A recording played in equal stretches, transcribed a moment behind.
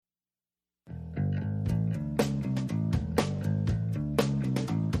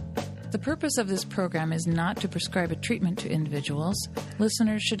The purpose of this program is not to prescribe a treatment to individuals.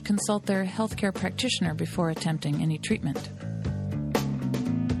 Listeners should consult their healthcare practitioner before attempting any treatment.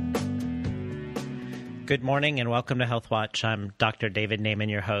 Good morning and welcome to Health Watch. I'm Dr. David Naiman,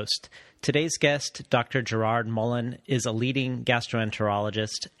 your host. Today's guest, Dr. Gerard Mullin, is a leading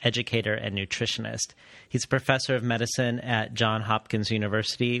gastroenterologist, educator, and nutritionist. He's a professor of medicine at Johns Hopkins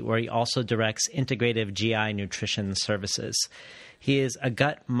University, where he also directs integrative GI nutrition services. He is a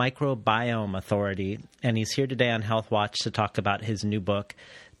gut microbiome authority, and he's here today on Health Watch to talk about his new book,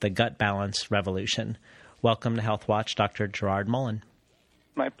 The Gut Balance Revolution. Welcome to Health Watch, Dr. Gerard Mullin.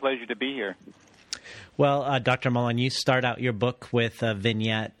 My pleasure to be here. Well, Dr. Mullin, you start out your book with a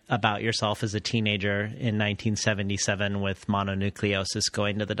vignette about yourself as a teenager in 1977 with mononucleosis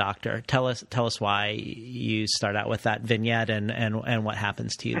going to the doctor. Tell us why you start out with that vignette and what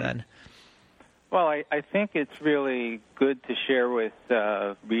happens to you then. Well, I think it's really good to share with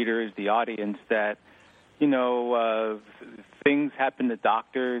readers, the audience, that, things happen to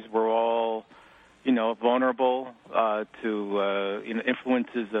doctors. We're all vulnerable to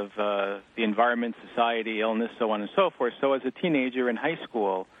influences of the environment, society, illness, so on and so forth. So as a teenager in high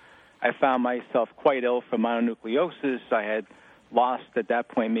school, I found myself quite ill from mononucleosis. I had lost at that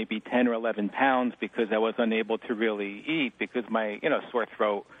point maybe 10 or 11 pounds because I was unable to really eat because my sore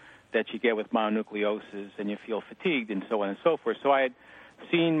throat that you get with mononucleosis, and you feel fatigued and so on and so forth. So I had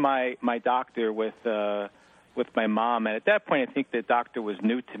seen my doctor with my mom, and at that point I think the doctor was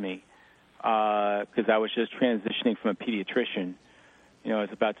new to me. Because I was just transitioning from a pediatrician. I was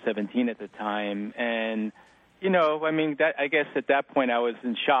about 17 at the time. And, I guess at that point I was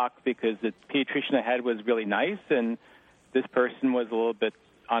in shock because the pediatrician I had was really nice, and this person was a little bit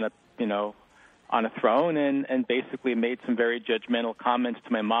on a throne and basically made some very judgmental comments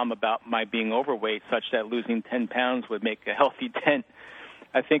to my mom about my being overweight, such that losing 10 pounds would make a healthy dent.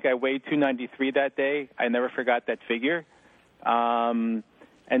 I think I weighed 293 that day. I never forgot that figure.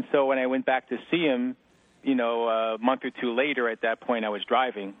 And so when I went back to see him, a month or two later, at that point I was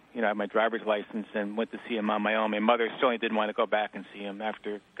driving. I had my driver's license and went to see him on my own. My mother certainly didn't want to go back and see him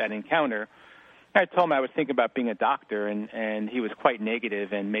after that encounter. I told him I was thinking about being a doctor, and he was quite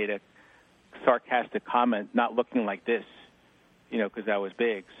negative and made a sarcastic comment, not looking like this, because I was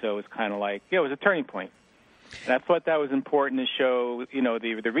big. So it was kind of like, it was a turning point. And I thought that was important to show,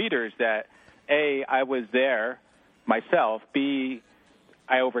 the readers that, A, I was there myself, B,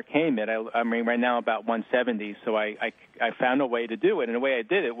 I overcame it. I mean, right now I'm about 170, so I found a way to do it. And the way I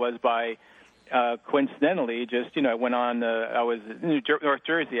did it was by, coincidentally, just, I went on, I was in North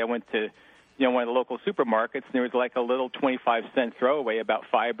Jersey. I went to, one of the local supermarkets, and there was like a little 25-cent throwaway about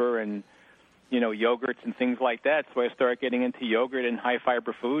fiber and, yogurts and things like that. So I started getting into yogurt and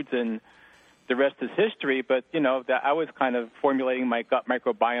high-fiber foods, and the rest is history. But, that I was kind of formulating my gut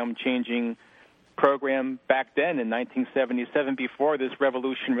microbiome changing program back then in 1977 before this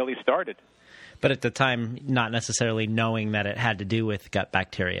revolution really started. But at the time, not necessarily knowing that it had to do with gut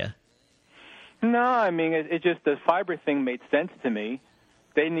bacteria. No, I mean, it just, the fiber thing made sense to me.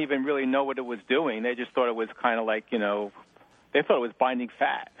 They didn't even really know what it was doing. They just thought it was kind of like, they thought it was binding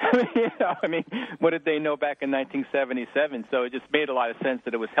fat. I mean, what did they know back in 1977? So it just made a lot of sense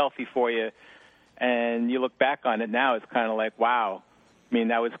that it was healthy for you. And you look back on it now, it's kind of like, wow. I mean,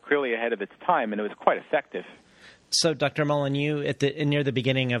 that was clearly ahead of its time, and it was quite effective. So, Dr. Mullin, you, near the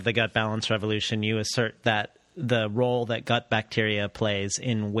beginning of the gut balance revolution, you assert that the role that gut bacteria plays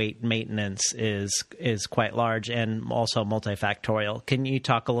in weight maintenance is quite large and also multifactorial. Can you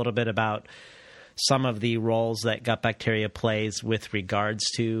talk a little bit about some of the roles that gut bacteria plays with regards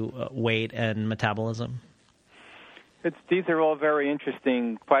to weight and metabolism? These are all very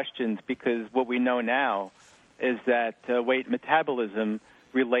interesting questions because what we know now is that weight metabolism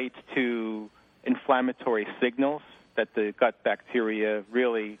relates to inflammatory signals that the gut bacteria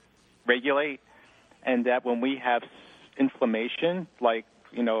really regulate, and that when we have inflammation, like,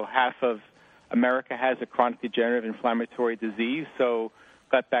 half of America has a chronic degenerative inflammatory disease, so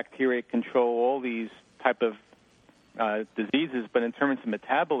gut bacteria control all these type of diseases, but in terms of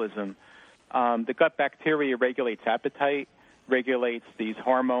metabolism, the gut bacteria regulates appetite, regulates these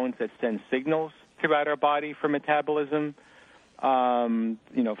hormones that send signals throughout our body for metabolism.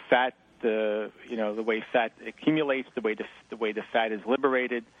 Fat, the way fat accumulates, the way the fat is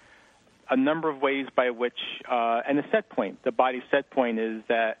liberated. A number of ways by which, and the set point. The body set point is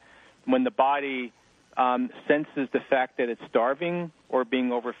that when the body senses the fact that it's starving or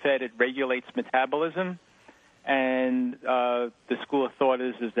being overfed, it regulates metabolism. And the school of thought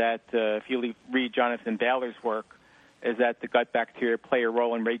is that if you read Jonathan Baylor's work, is that the gut bacteria play a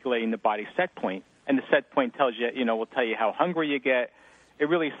role in regulating the body set point. And the set point tells you, will tell you how hungry you get, it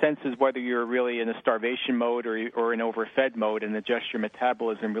really senses whether you're really in a starvation mode or an overfed mode and adjusts your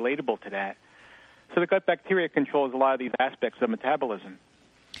metabolism relatable to that. So the gut bacteria controls a lot of these aspects of metabolism.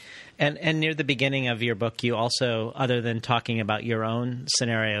 And near the beginning of your book, you also, other than talking about your own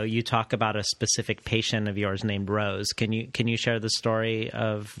scenario, you talk about a specific patient of yours named Rose. Can you share the story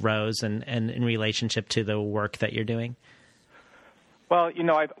of Rose and in relationship to the work that you're doing? Well,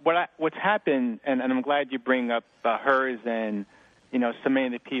 what's happened, and I'm glad you bring up hers and so many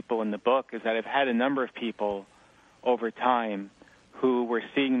of the people in the book, is that I've had a number of people over time who were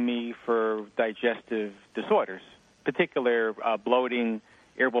seeing me for digestive disorders, particular bloating,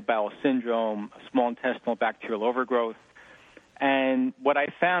 irritable bowel syndrome, small intestinal bacterial overgrowth. And what I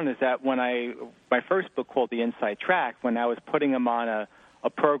found is that my first book called The Inside Track, when I was putting them on a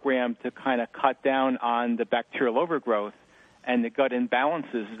program to kind of cut down on the bacterial overgrowth and the gut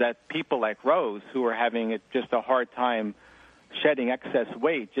imbalances, that people like Rose, who are having just a hard time shedding excess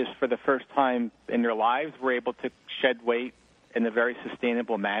weight, just for the first time in their lives, were able to shed weight in a very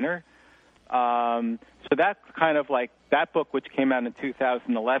sustainable manner. So that's kind of like that book, which came out in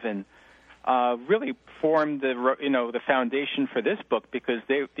 2011, really formed the foundation for this book, because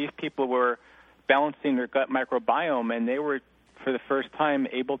these people were balancing their gut microbiome, and they were, for the first time,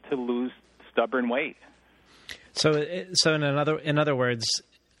 able to lose stubborn weight. So in other words,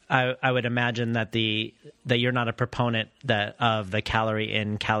 I would imagine that that you're not a proponent of the calorie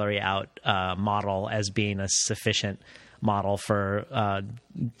in, calorie out model as being a sufficient model for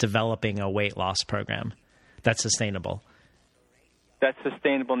developing a weight loss program that's sustainable. That's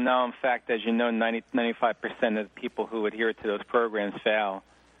sustainable now. In fact, as you know, 95% of the people who adhere to those programs fail.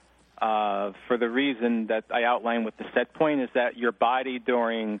 For the reason that I outlined with the set point, is that your body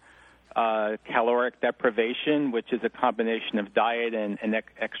during caloric deprivation, which is a combination of diet and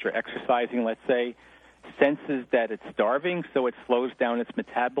extra exercising, let's say, senses that it's starving, so it slows down its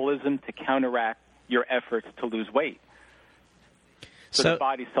metabolism to counteract your efforts to lose weight. So the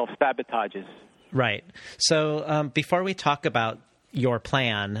body self-sabotages. Right. So before we talk about your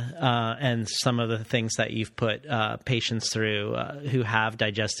plan and some of the things that you've put patients through who have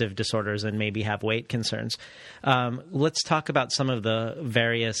digestive disorders and maybe have weight concerns, let's talk about some of the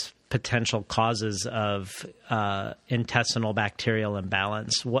various potential causes of intestinal bacterial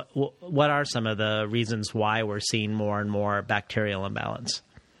imbalance. What are some of the reasons why we're seeing more and more bacterial imbalance?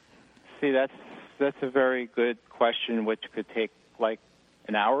 See, that's a very good question, which could take like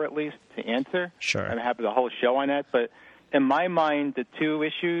an hour at least to answer. Sure. I'm happy the whole show on that. But in my mind, the two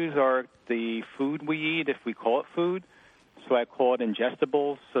issues are the food we eat, if we call it food. So I call it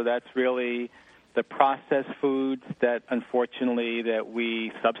ingestibles. So that's really the processed foods that, unfortunately, that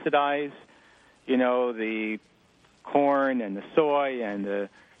we subsidize. The corn and the soy and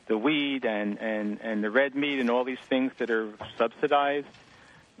the wheat and the red meat and all these things that are subsidized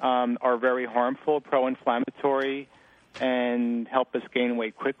are very harmful, pro-inflammatory, and help us gain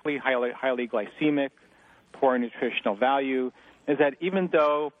weight quickly, highly glycemic, poor nutritional value, is that even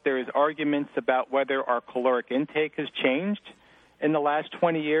though there is arguments about whether our caloric intake has changed in the last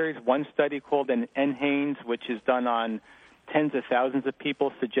 20 years, one study called an NHANES, which is done on tens of thousands of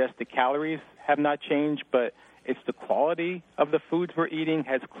people, suggests the calories have not changed, but it's the quality of the foods we're eating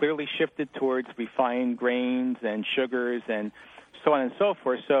has clearly shifted towards refined grains and sugars and so on and so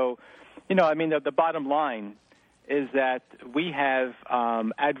forth. So, the bottom line is that we have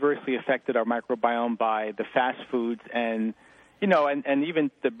adversely affected our microbiome by the fast foods, and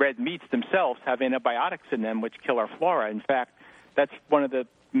even the red meats themselves have antibiotics in them which kill our flora. In fact, that's one of the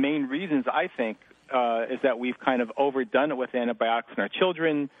main reasons, I think, is that we've kind of overdone it with antibiotics in our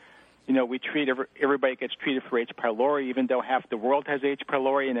children. We treat everybody gets treated for H. pylori, even though half the world has H.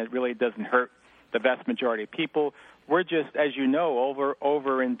 pylori, and it really doesn't hurt the vast majority of people. We're just, as you know,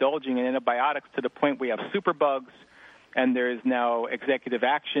 overindulging in antibiotics to the point we have superbugs, and there is now executive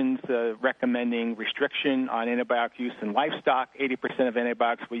actions recommending restriction on antibiotic use in livestock. 80% of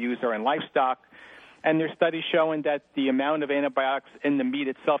antibiotics we use are in livestock. And there's studies showing that the amount of antibiotics in the meat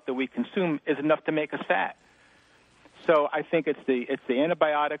itself that we consume is enough to make us fat. So I think it's the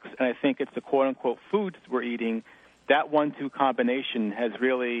antibiotics, and I think it's the quote-unquote foods we're eating. That 1-2 combination has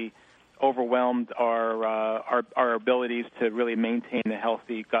really overwhelmed our abilities to really maintain a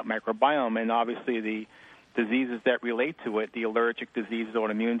healthy gut microbiome, and obviously the diseases that relate to it, the allergic diseases,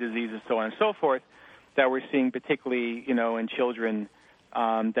 autoimmune diseases, so on and so forth, that we're seeing particularly, in children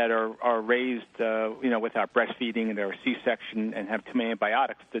that are raised, without breastfeeding and are C-section and have too many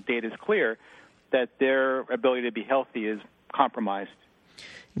antibiotics. The data is clear that their ability to be healthy is compromised.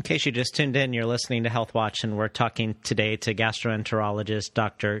 In case you just tuned in, you're listening to Health Watch, and we're talking today to gastroenterologist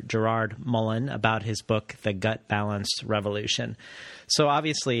Dr. Gerard Mullin about his book, The Gut Balance Revolution. So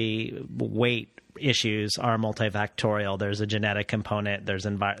obviously, weight issues are multifactorial. There's a genetic component, there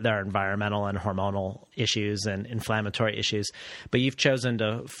are environmental and hormonal issues and inflammatory issues. But you've chosen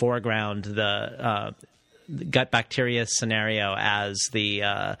to foreground the gut bacteria scenario as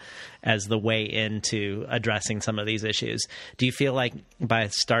the way into addressing some of these issues. Do you feel like by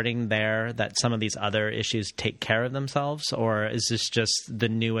starting there that some of these other issues take care of themselves, or is this just the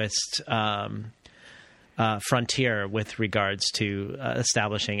newest frontier with regards to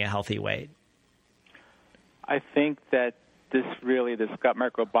establishing a healthy weight? I think that this gut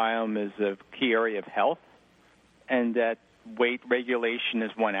microbiome is a key area of health, and that weight regulation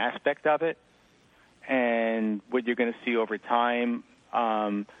is one aspect of it. And what you're going to see over time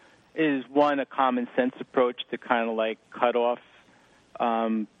is, one, a common sense approach to kind of like cut off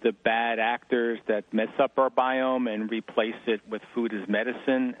the bad actors that mess up our biome and replace it with food as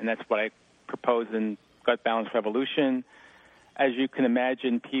medicine. And that's what I propose in Gut Balance Revolution. As you can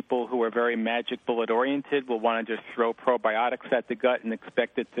imagine, people who are very magic bullet oriented will want to just throw probiotics at the gut and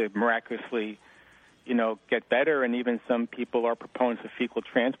expect it to miraculously get better. And even some people are proponents of fecal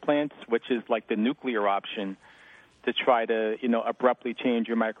transplants, which is like the nuclear option to try to, abruptly change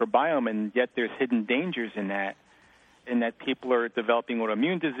your microbiome. And yet there's hidden dangers in that people are developing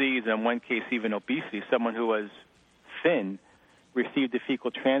autoimmune disease, and in one case even obesity. Someone who was thin received a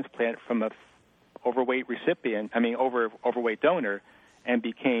fecal transplant from a overweight donor, and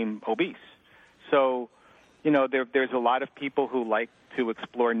became obese. So, there's a lot of people who like to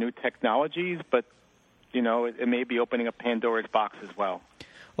explore new technologies, but it may be opening up Pandora's box as well.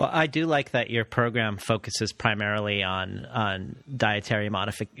 Well, I do like that your program focuses primarily on dietary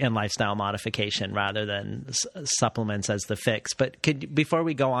and lifestyle modification rather than supplements as the fix. But before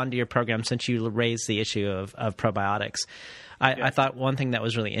we go on to your program, since you raised the issue of probiotics, I thought one thing that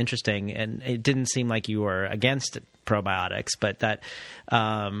was really interesting, and it didn't seem like you were against probiotics, but that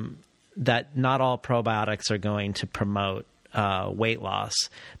not all probiotics are going to promote weight loss,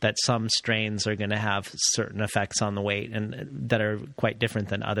 that some strains are going to have certain effects on the weight and that are quite different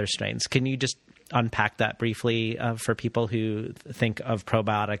than other strains. Can you just unpack that briefly for people who think of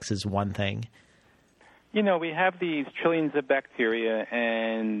probiotics as one thing? We have these trillions of bacteria,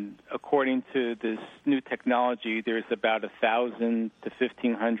 and according to this new technology, there's about 1,000 to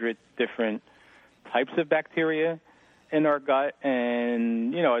 1,500 different types of bacteria in our gut,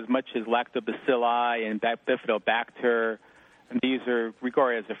 and, as much as lactobacilli and bifidobacter. These are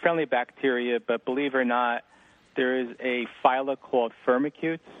regarded as a friendly bacteria, but believe it or not, there is a phyla called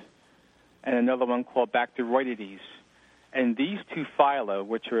Firmicutes and another one called Bacteroidetes. And these two phyla,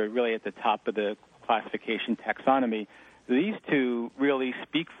 which are really at the top of the classification taxonomy, these two really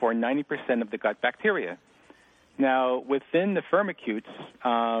speak for 90% of the gut bacteria. Now, within the Firmicutes,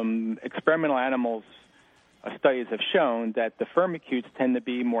 experimental animals studies have shown that the Firmicutes tend to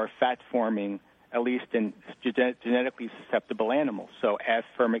be more fat-forming, at least in genetically susceptible animals. So F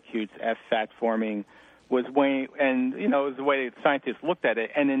Firmicutes, F fat-forming was way, and, it was the way scientists looked at it.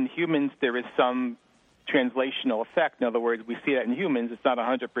 And in humans, there is some translational effect. In other words, we see that in humans. It's not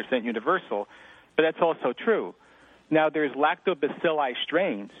 100% universal, but that's also true. Now, there's lactobacilli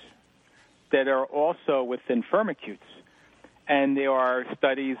strains that are also within Firmicutes. And there are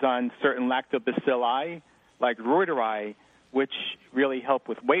studies on certain lactobacilli, like Reuteri, which really help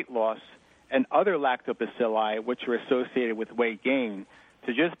with weight loss, and other lactobacilli, which are associated with weight gain.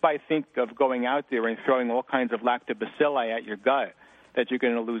 So just by think of going out there and throwing all kinds of lactobacilli at your gut that you're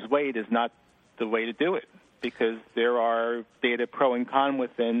going to lose weight is not the way to do it, because there are data pro and con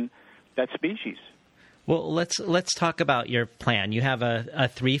within that species. Well, let's talk about your plan. You have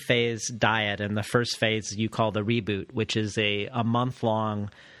a 3-phase diet, and the first phase you call the reboot, which is a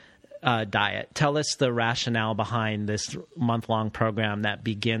month-long diet. Tell us the rationale behind this month-long program that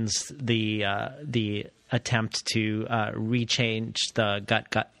begins the attempt to rechange the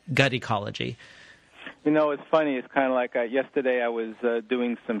gut ecology. It's funny. It's kind of like yesterday I was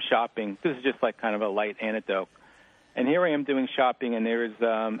doing some shopping. This is just like kind of a light anecdote. And here I am doing shopping, and there's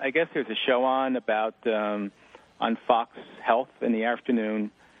a show on about on Fox Health in the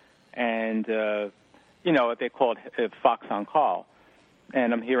afternoon, and they call it Fox on Call.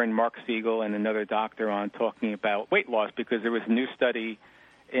 And I'm hearing Mark Siegel and another doctor on talking about weight loss, because there was a new study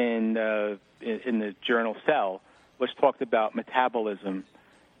in the journal Cell which talked about metabolism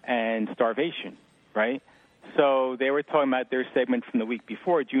and starvation, right? So they were talking about their segment from the week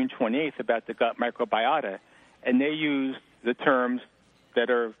before, June 28th, about the gut microbiota, and they used the terms that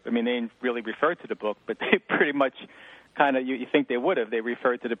are, they didn't really refer to the book, but they pretty much kind of, you think they would have. They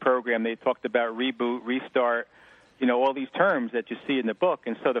referred to the program. They talked about reboot, restart, all these terms that you see in the book.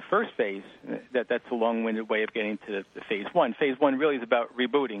 And so the first phase, that's a long-winded way of getting to the phase one. Phase one really is about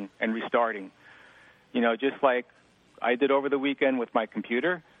rebooting and restarting. Just like I did over the weekend with my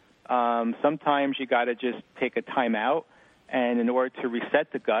computer, sometimes you got to just take a time out. And in order to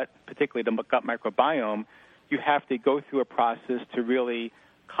reset the gut, particularly the gut microbiome, you have to go through a process to really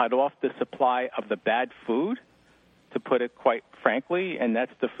cut off the supply of the bad food, to put it quite frankly, and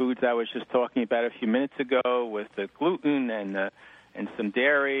that's the foods I was just talking about a few minutes ago with the gluten and some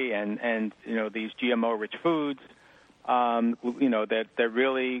dairy and these GMO-rich foods, that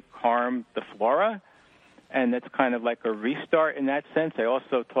really harm the flora, and that's kind of like a restart in that sense. I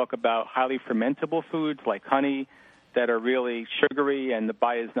also talk about highly fermentable foods like honey that are really sugary and the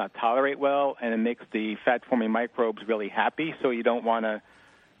body does not tolerate well, and it makes the fat-forming microbes really happy, so you don't want to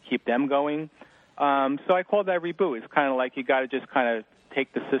keep them going. So I call that reboot. It's kind of like you got to just kind of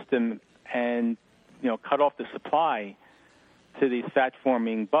take the system and, cut off the supply to these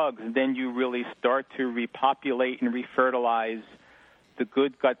fat-forming bugs, and then you really start to repopulate and refertilize the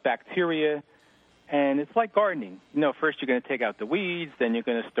good gut bacteria. And it's like gardening. First you're going to take out the weeds, then you're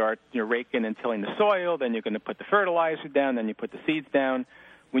going to start raking and tilling the soil, then you're going to put the fertilizer down, then you put the seeds down.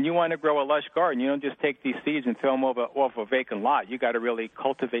 When you want to grow a lush garden, you don't just take these seeds and throw them off a vacant lot. You got to really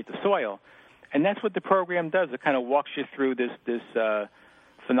cultivate the soil. And that's what the program does. It kind of walks you through this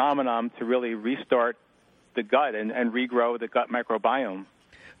phenomenon to really restart the gut and regrow the gut microbiome.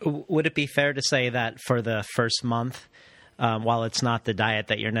 Would it be fair to say that for the first month, while it's not the diet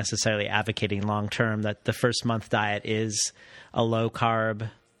that you're necessarily advocating long-term, that the first month diet is a low-carb,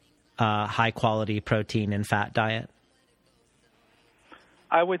 high-quality protein and fat diet?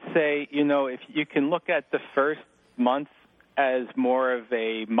 I would say, if you can look at the first month as more of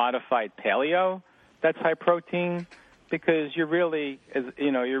a modified paleo, that's high protein, because you're really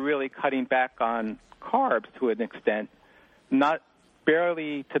cutting back on carbs to an extent, not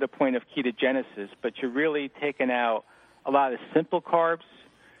barely to the point of ketogenesis, but you're really taking out a lot of simple carbs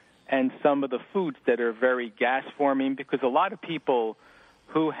and some of the foods that are very gas-forming, because a lot of people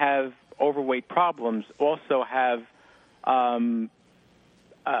who have overweight problems also have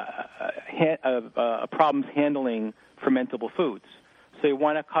problems handling fermentable foods. So you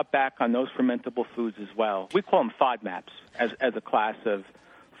want to cut back on those fermentable foods as well. We call them FODMAPs as a class of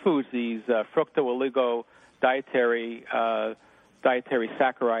foods, these fructo-oligo dietary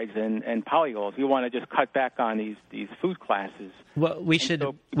saccharides and polyols. You want to just cut back on these food classes. Well, we should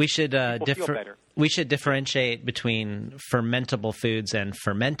differentiate between fermentable foods and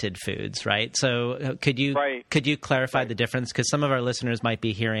fermented foods, right? So could you clarify the difference? Because some of our listeners might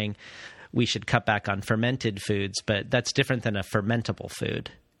be hearing we should cut back on fermented foods, but that's different than a fermentable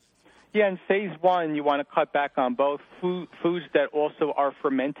food. Yeah, in phase one, you want to cut back on both foods that also are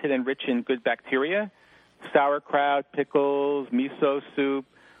fermented and rich in good bacteria. Sauerkraut, pickles, miso soup,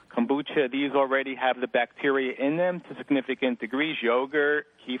 kombucha, these already have the bacteria in them to significant degrees. Yogurt,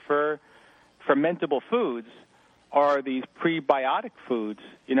 kefir. Fermentable foods are these prebiotic foods,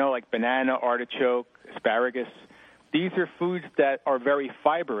 like banana, artichoke, asparagus. These are foods that are very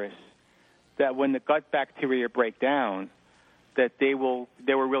fibrous, that when the gut bacteria break down, that they will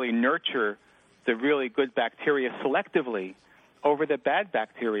really nurture the really good bacteria selectively over the bad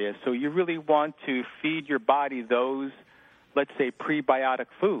bacteria. So you really want to feed your body those, let's say, prebiotic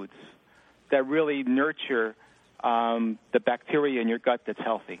foods that really nurture the bacteria in your gut that's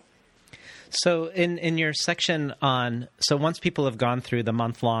healthy. So in your section once people have gone through the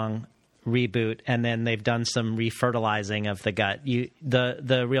month-long reboot and then they've done some refertilizing of the gut,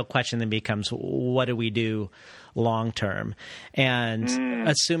 the real question then becomes, what do we do long-term? And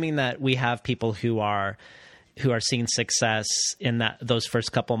assuming that we have people who are seeing success in those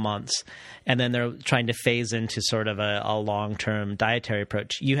first couple months, and then they're trying to phase into sort of a long-term dietary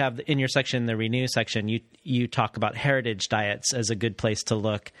approach. You have in your section, the Renew section, you talk about heritage diets as a good place to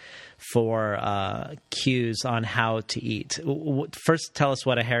look for cues on how to eat. First, tell us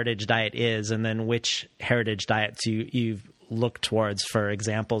what a heritage diet is, and then which heritage diets you've looked towards for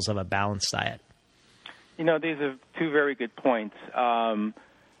examples of a balanced diet. These are two very good points.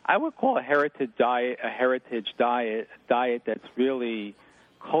 I would call a heritage diet that's really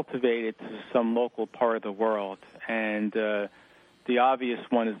cultivated to some local part of the world. And the obvious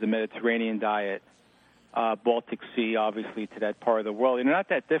one is the Mediterranean diet, Baltic Sea, obviously, to that part of the world. And they're not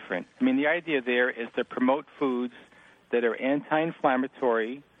that different. I mean, the idea there is to promote foods that are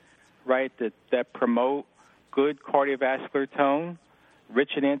anti-inflammatory, right, that promote good cardiovascular tone,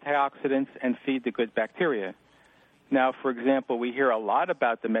 rich in antioxidants, and feed the good bacteria. Now, for example, we hear a lot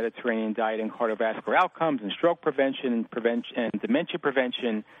about the Mediterranean diet and cardiovascular outcomes and stroke prevention and dementia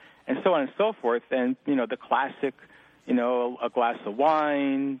prevention and so on and so forth. And, the classic, a glass of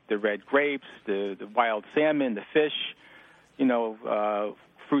wine, the red grapes, the wild salmon, the fish,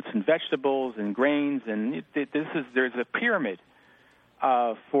 fruits and vegetables and grains. And there's a pyramid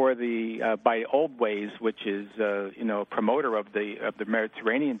for the by Old Ways, which is, a promoter of the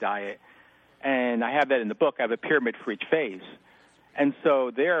Mediterranean diet. And I have that in the book. I have a pyramid for each phase. And so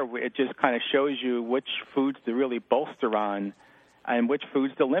there it just kind of shows you which foods to really bolster on and which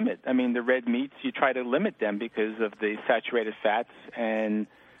foods to limit. I mean, the red meats, you try to limit them because of the saturated fats and,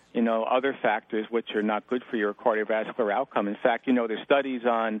 other factors which are not good for your cardiovascular outcome. In fact, there's studies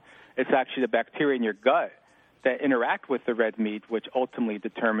on it's actually the bacteria in your gut that interact with the red meat, which ultimately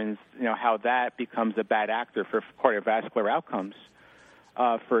determines, how that becomes a bad actor for cardiovascular outcomes,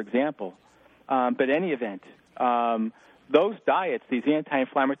 for example. But in any event, those diets, these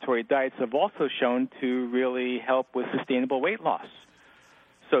anti-inflammatory diets, have also shown to really help with sustainable weight loss.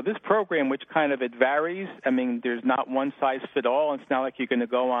 So this program, which it varies, I mean, there's not one size fit all. It's not like you're going to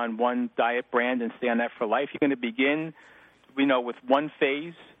go on one diet brand and stay on that for life. You're going to begin, with one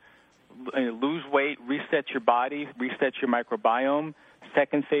phase, lose weight, reset your body, reset your microbiome.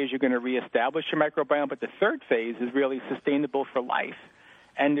 Second phase, you're going to reestablish your microbiome. But the third phase is really sustainable for life.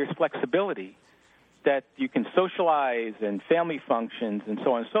 And there's flexibility that you can socialize and family functions and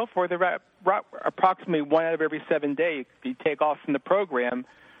so on and so forth. Approximately 1 out of every 7 days, you take off from the program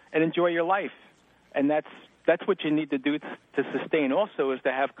and enjoy your life. And that's what you need to do to sustain also, is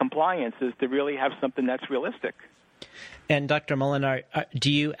to have compliance, is to really have something that's realistic. And Dr. Mullin,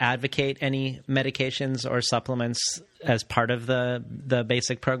 do you advocate any medications or supplements as part of the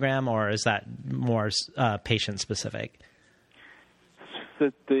basic program, or is that more patient-specific?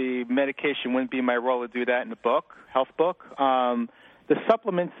 The medication wouldn't be my role to do that in the book, health book. The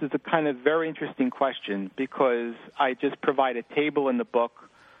supplements is a kind of very interesting question, because I just provide a table in the book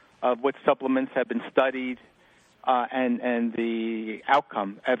of what supplements have been studied and the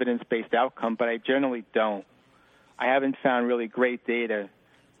outcome, evidence-based outcome, but I generally don't. I haven't found really great data.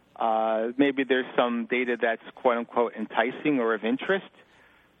 Maybe there's some data that's quote-unquote enticing or of interest,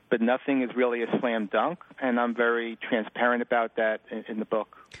 but nothing is really a slam dunk, and I'm very transparent about that in the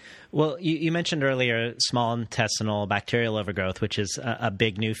book. Well, you mentioned earlier small intestinal bacterial overgrowth, which is a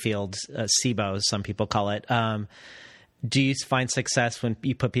big new field, SIBO, some people call it. Do you find success when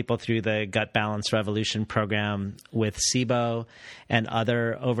you put people through the Gut Balance Revolution program with SIBO and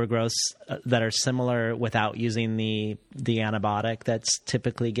other overgrowths that are similar without using the antibiotic that's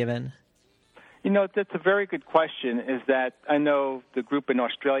typically given? That's a very good question, is that I know the group in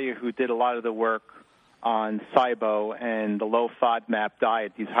Australia who did a lot of the work on SIBO and the low FODMAP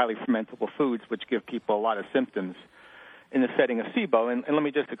diet, these highly fermentable foods, which give people a lot of symptoms in the setting of SIBO. And let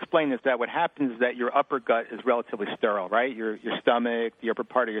me just explain this, that what happens is that your upper gut is relatively sterile, right? Your stomach, the upper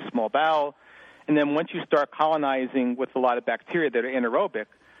part of your small bowel. And then once you start colonizing with a lot of bacteria that are anaerobic,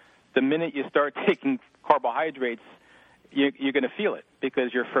 the minute you start taking carbohydrates, you're going to feel it,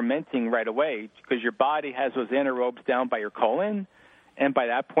 because you're fermenting right away, because your body has those anaerobes down by your colon, and by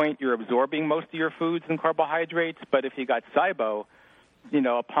that point you're absorbing most of your foods and carbohydrates. But if you got SIBO,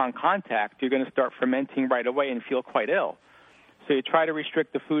 upon contact, you're going to start fermenting right away and feel quite ill. So you try to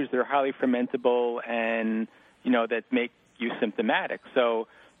restrict the foods that are highly fermentable and, that make you symptomatic. So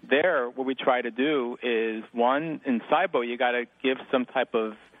there, what we try to do is, one, in SIBO, you got to give some type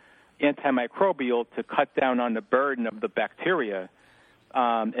of antimicrobial to cut down on the burden of the bacteria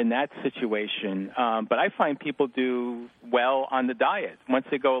in that situation. But I find people do well on the diet. Once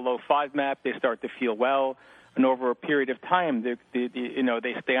they go low FODMAP, they start to feel well. And over a period of time, they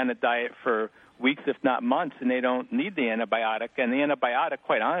stay on the diet for weeks, if not months, and they don't need the antibiotic. And the antibiotic,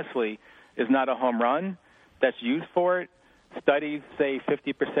 quite honestly, is not a home run that's used for it. Studies say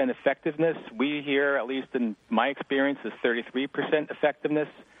 50% effectiveness. We hear, at least in my experience, is 33% effectiveness.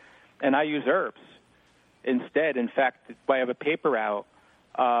 And I use herbs instead. In fact, I have a paper out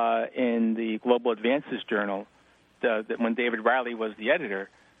in the Global Advances Journal when David Riley was the editor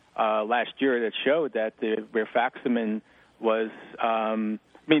last year, that showed that the rifaximin was,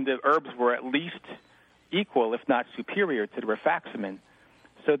 the herbs were at least equal, if not superior, to the rifaximin.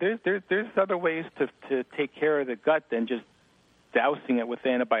 So there's other ways to take care of the gut than just dousing it with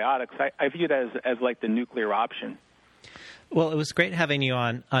antibiotics. I view that as like the nuclear option. Well, it was great having you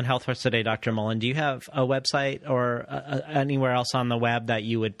on Health First Today, Dr. Mullin. Do you have a website or anywhere else on the web that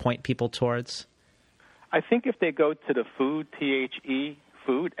you would point people towards? I think if they go to the food,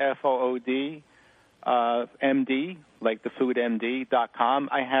 food, FOOD, MD, like thefoodmd.com,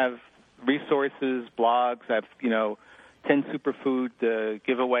 I have resources, blogs. I have, 10 superfood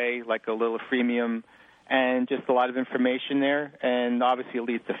giveaway, like a little freemium, and just a lot of information there. And obviously it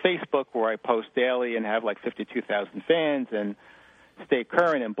leads to Facebook, where I post daily and have like 52,000 fans, and stay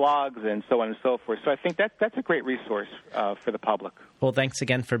current in blogs and so on and so forth. So I think that's a great resource for the public. Well, thanks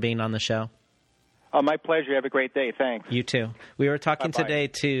again for being on the show. My pleasure. Have a great day. Thanks. You too. We were talking Bye-bye. today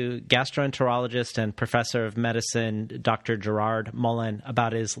to gastroenterologist and professor of medicine, Dr. Gerard Mullin,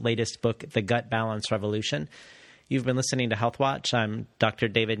 about his latest book, The Gut Balance Revolution. You've been listening to Health Watch. I'm Dr.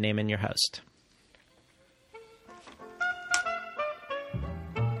 David Naiman, your host.